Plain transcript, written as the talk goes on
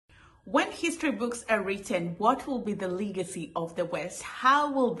When history books are written, what will be the legacy of the West? How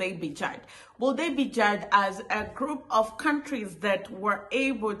will they be judged? Will they be judged as a group of countries that were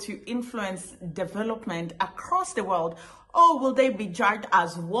able to influence development across the world? Or will they be judged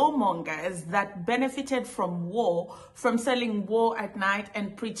as warmongers that benefited from war, from selling war at night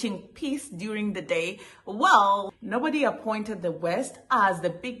and preaching peace during the day? Well, nobody appointed the West as the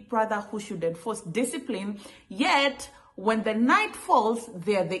big brother who should enforce discipline, yet when the night falls,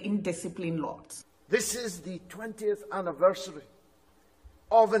 they are the indisciplined lords. This is the 20th anniversary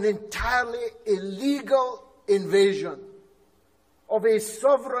of an entirely illegal invasion of a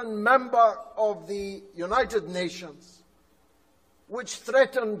sovereign member of the United Nations, which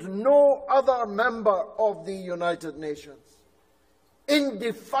threatened no other member of the United Nations, in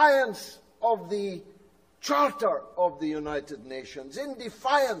defiance of the Charter of the United Nations, in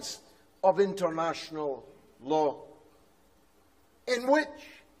defiance of international law, in which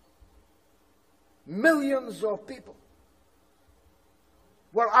millions of people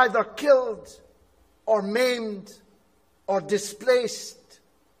were either killed or maimed or displaced,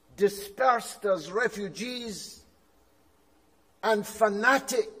 dispersed as refugees, and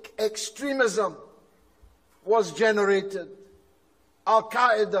fanatic extremism was generated.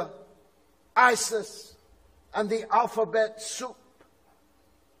 Al-Qaeda, ISIS, and the alphabet soup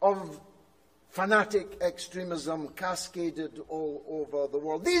of fanatic extremism cascaded all over the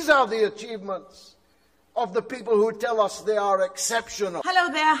world. These are the achievements of the people who tell us they are exceptional.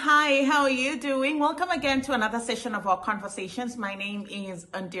 Hello there. Hi, how are you doing? Welcome again to another session of our conversations. My name is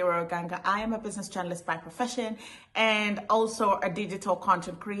Ndira Oganga. I am a business journalist by profession and also a digital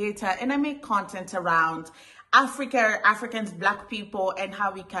content creator, and I make content around Africa, Africans, Black people, and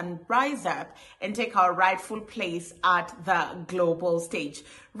how we can rise up and take our rightful place at the global stage.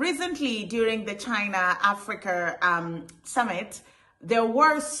 Recently, during the China-Africa summit, there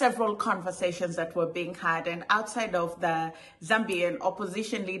were several conversations that were being had, and outside of the Zambian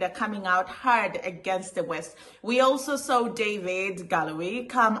opposition leader coming out hard against the West, we also saw David Galloway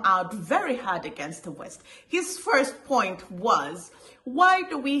come out very hard against the West. His first point was, why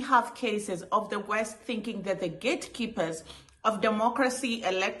do we have cases of the West thinking that the gatekeepers of democracy,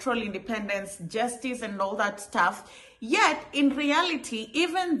 electoral independence, justice, and all that stuff, yet in reality,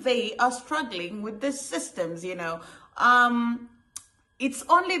 even they are struggling with these systems, It's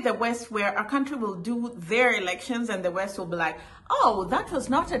only the West where a country will do their elections and the West will be like, oh, that was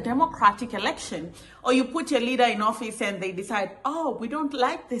not a democratic election. Or you put your leader in office and they decide, oh, we don't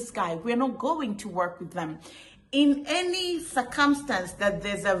like this guy, we're not going to work with them. In any circumstance that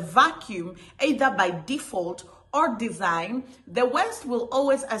there's a vacuum, either by default or design, the West will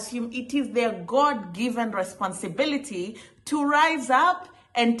always assume it is their God-given responsibility to rise up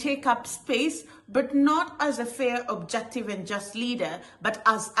and take up space, but not as a fair, objective, and just leader, but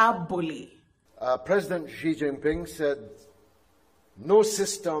as a bully. President Xi Jinping said, no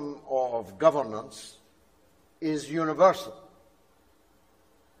system of governance is universal.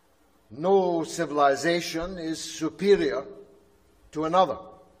 No civilization is superior to another,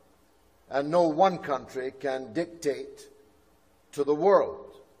 and no one country can dictate to the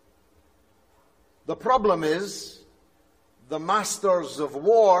world. The problem is, the masters of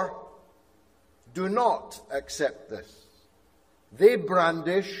war do not accept this. They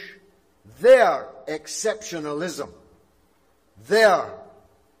brandish their exceptionalism, their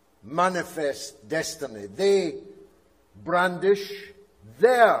manifest destiny. They brandish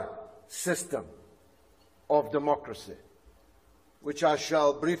their system of democracy, which I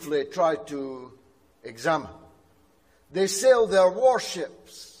shall briefly try to examine. They sail their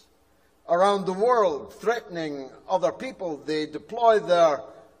warships around the world, threatening other people. They deploy their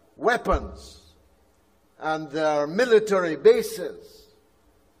weapons and their military bases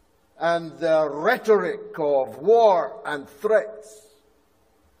and their rhetoric of war and threats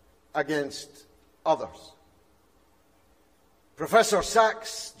against others. Professor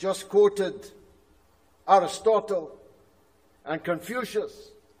Sachs just quoted Aristotle and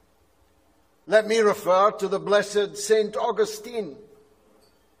Confucius. Let me refer to the blessed Saint Augustine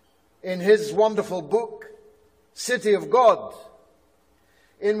in his wonderful book, City of God,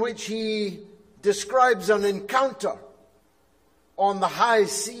 in which he describes an encounter on the high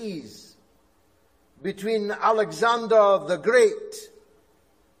seas between Alexander the Great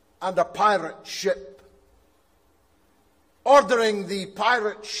and a pirate ship. Ordering the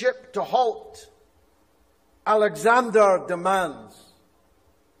pirate ship to halt, Alexander demands,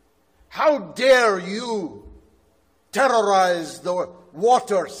 how dare you terrorize the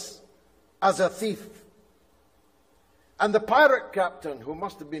waters as a thief? And the pirate captain, who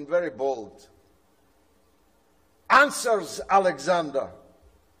must have been very bold, answers Alexander,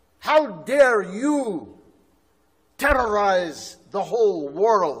 How dare you terrorize the whole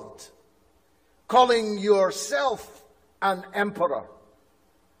world, calling yourself an emperor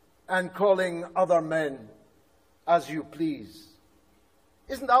and calling other men as you please?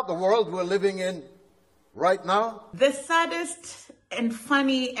 Isn't that the world we're living in right now? The saddest and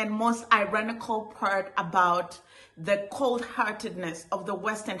funny and most ironical part about the cold-heartedness of the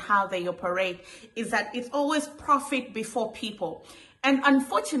West and how they operate is that it's always profit before people. And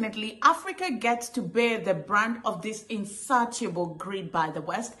unfortunately, Africa gets to bear the brunt of this insatiable greed by the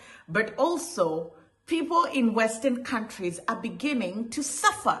West, but also people in Western countries are beginning to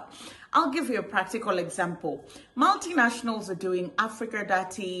suffer. I'll give you a practical example. Multinationals are doing Africa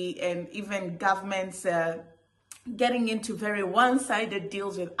dirty, and even governments getting into very one-sided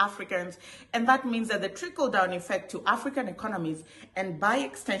deals with Africans, and that means that the trickle-down effect to African economies and by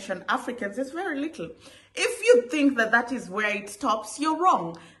extension Africans is very little. If you think that that is where it stops, you're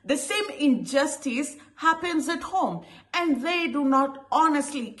wrong. The same injustice happens at home, and they do not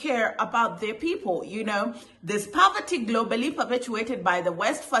honestly care about their people. You know, there's poverty globally perpetuated by the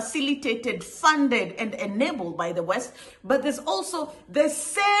West, facilitated, funded, and enabled by the West, but there's also the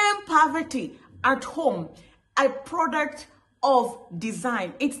same poverty at home, a product of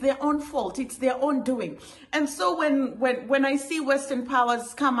design. It's their own fault. It's their own doing. And so when I see Western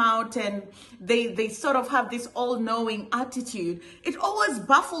powers come out and they sort of have this all-knowing attitude, it always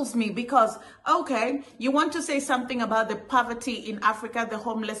baffles me because, okay, you want to say something about the poverty in Africa, the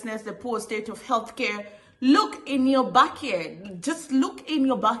homelessness, the poor state of healthcare. Look in your backyard. Just look in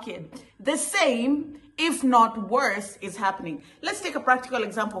your backyard. The same, if not worse, is happening. Let's take a practical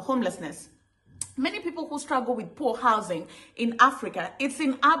example, homelessness. Many people who struggle with poor housing in Africa, it's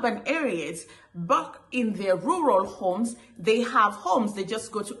in urban areas, but in their rural homes, they have homes. They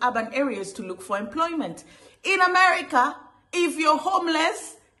just go to urban areas to look for employment. In America, if you're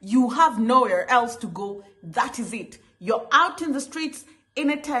homeless, you have nowhere else to go. That is it. You're out in the streets, in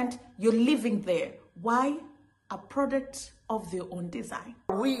a tent, you're living there. Why? A product of their own design.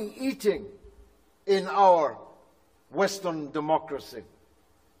 Are we eating in our Western democracy?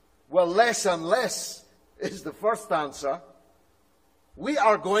 Well, less and less is the first answer. We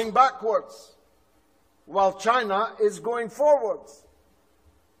are going backwards, while China is going forwards.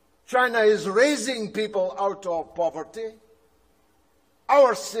 China is raising people out of poverty.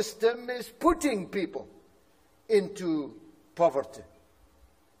 Our system is putting people into poverty.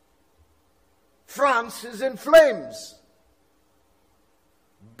 France is in flames.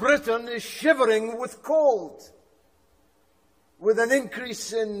 Britain is shivering with cold, with an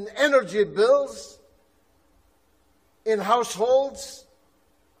increase in energy bills in households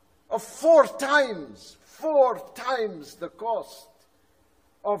of four times the cost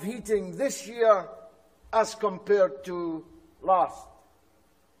of heating this year as compared to last.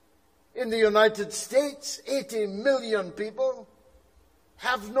 In the United States, 80 million people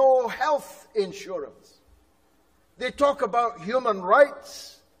have no health insurance. They talk about human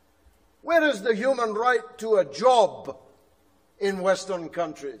rights. Where is the human right to a job in Western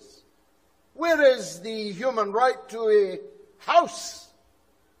countries? Where is the human right to a house?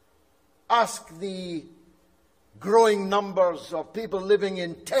 Ask the growing numbers of people living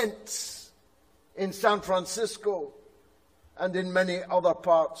in tents in San Francisco and in many other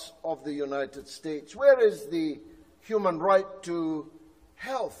parts of the United States. Where is the human right to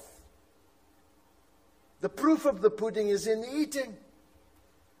health? The proof of the pudding is in the eating.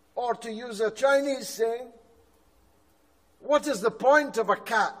 Or to use a Chinese saying, what is the point of a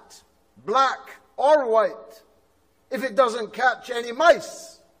cat, black or white, if it doesn't catch any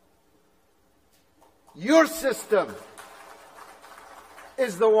mice? Your system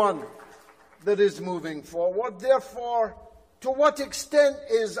is the one that is moving forward. Therefore, to what extent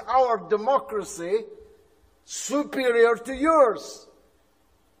is our democracy superior to yours?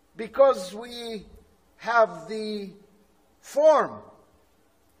 Because we have the form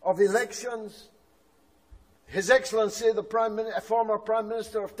of elections. His Excellency, the former Prime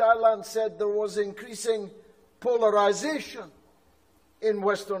Minister of Thailand, said there was increasing polarization in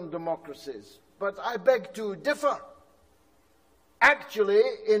Western democracies. But I beg to differ. Actually,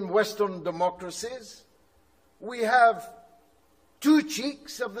 in Western democracies, we have two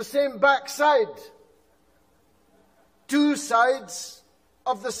cheeks of the same backside, two sides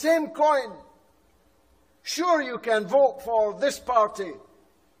of the same coin. Sure, you can vote for this party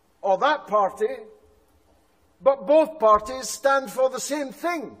or that party, but both parties stand for the same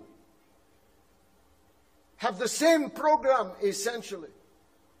thing, have the same program, essentially,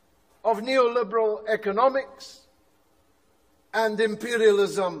 of neoliberal economics and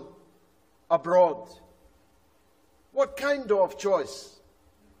imperialism abroad. What kind of choice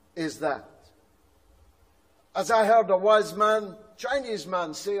is that. As I heard a wise man, Chinese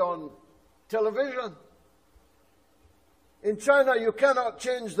man, say on television, in China you cannot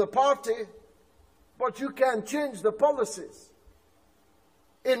change the party, but you can change the policies.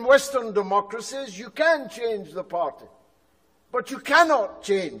 In Western democracies, you can change the party, but you cannot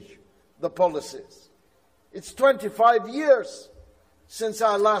change the policies. It's 25 years since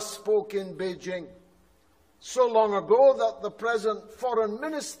I last spoke in Beijing, so long ago that the present foreign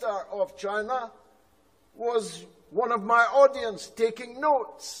minister of China was one of my audience taking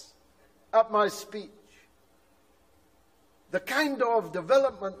notes at my speech. The kind of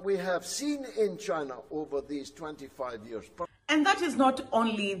development we have seen in China over these 25 years. And that is not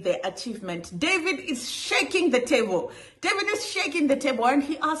only the achievement. David is shaking the table. David is shaking the table, and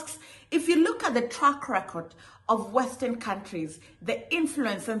he asks, if you look at the track record of Western countries, the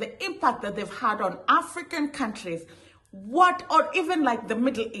influence and the impact that they've had on African countries, what, or even like the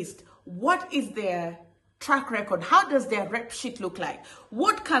Middle East, what is their track record? How does their rep sheet look like?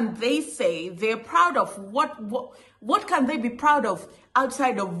 What can they say they're proud of? What can they be proud of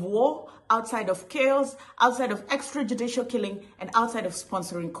outside of war, outside of chaos, outside of extrajudicial killing, and outside of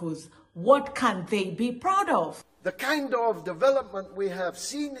sponsoring coups? What can they be proud of? The kind of development we have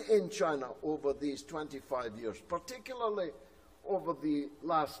seen in China over these 25 years, particularly over the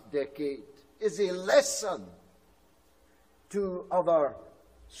last decade, is a lesson to other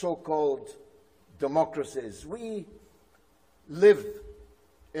so-called democracies. We live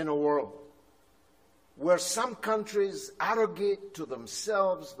in a world where some countries arrogate to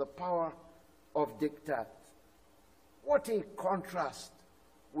themselves the power of diktat. What a contrast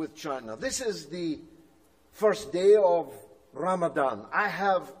with China. This is the first day of Ramadan. I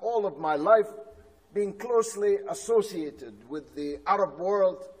have all of my life been closely associated with the Arab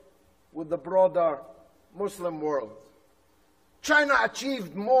world, with the broader Muslim world. China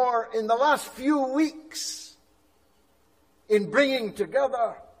achieved more in the last few weeks in bringing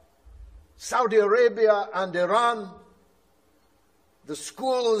together Saudi Arabia and Iran, the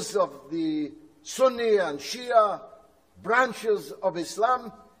schools of the Sunni and Shia branches of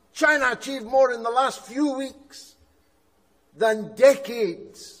Islam. China achieved more in the last few weeks than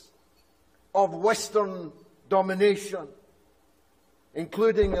decades of Western domination,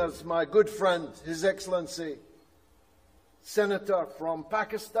 including, as my good friend, His Excellency, Senator from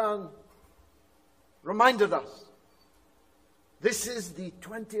Pakistan, reminded us. This is the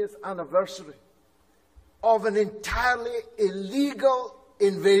 20th anniversary of an entirely illegal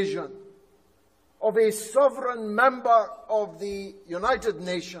invasion of a sovereign member of the United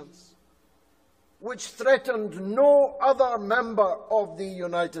Nations, which threatened no other member of the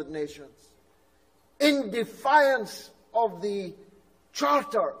United Nations, in defiance of the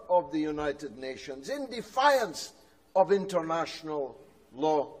Charter of the United Nations, in defiance of international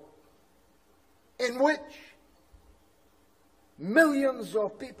law, in which millions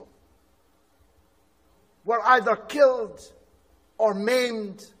of people were either killed or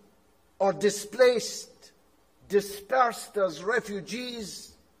maimed or displaced, dispersed as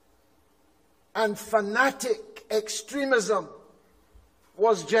refugees, and fanatic extremism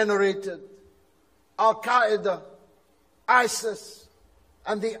was generated. Al-Qaeda, ISIS,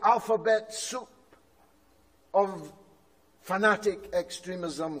 and the alphabet soup of fanatic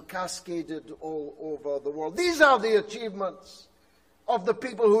extremism cascaded all over the world. These are the achievements of the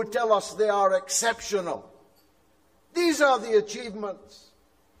people who tell us they are exceptional. These are the achievements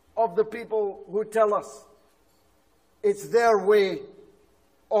of the people who tell us it's their way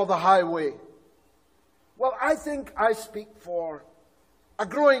or the highway. Well, I think I speak for a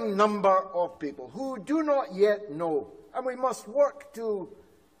growing number of people who do not yet know, and we must work to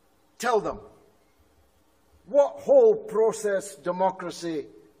tell them what whole process democracy,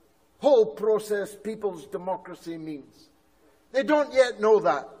 whole process people's democracy means. They don't yet know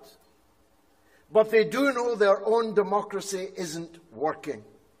that. But they do know their own democracy isn't working,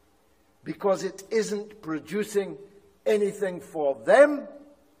 because it isn't producing anything for them,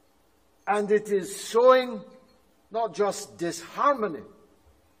 and it is sowing not just disharmony,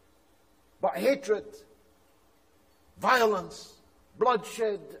 but hatred, violence,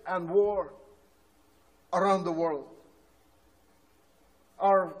 bloodshed, and war around the world.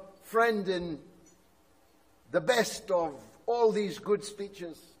 Our friend in the best of all these good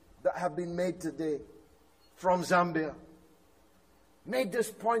speeches that have been made today from Zambia made this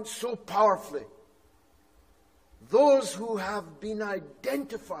point so powerfully. Those who have been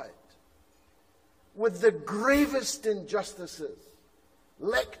identified with the gravest injustices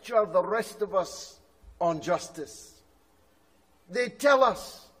lecture the rest of us on justice. They tell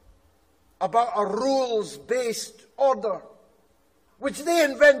us about a rules-based order which they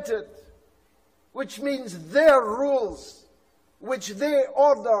invented, which means their rules, which they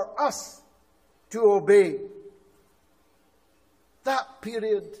order us to obey. That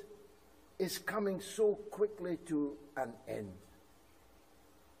period is coming so quickly to an end.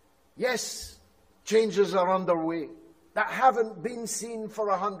 Yes, changes are underway that haven't been seen for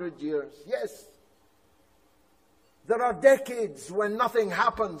 100 years. Yes, there are decades when nothing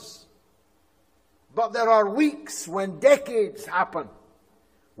happens, but there are weeks when decades happen.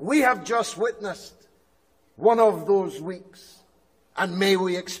 We have just witnessed one of those weeks, and may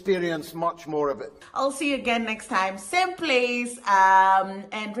we experience much more of it. I'll see you again next time, same place.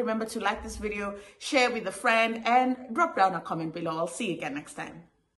 And remember to like this video, share with a friend, and drop down a comment below. I'll see you again next time.